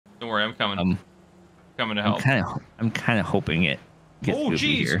Don't worry, I'm coming. Coming to I'm help. kind of hoping it gets Oh,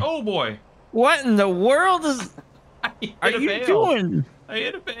 jeez. Oh, boy. What in the world are you doing? I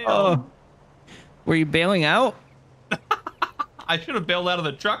hit a bale. Were you bailing out? I should have bailed out of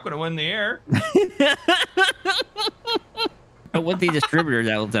the truck when it went in the air. But with the distributor,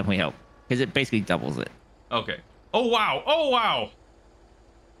 that will definitely help because it basically doubles it. Okay. Oh, wow. Oh, wow.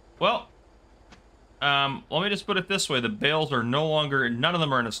 Well, let me just put it this way. The bales are no longer, none of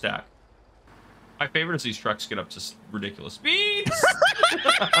them are in a stack. My favorite is these trucks get up to ridiculous speeds.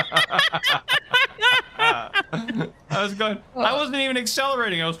 I wasn't even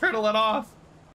accelerating. I was trying to let off.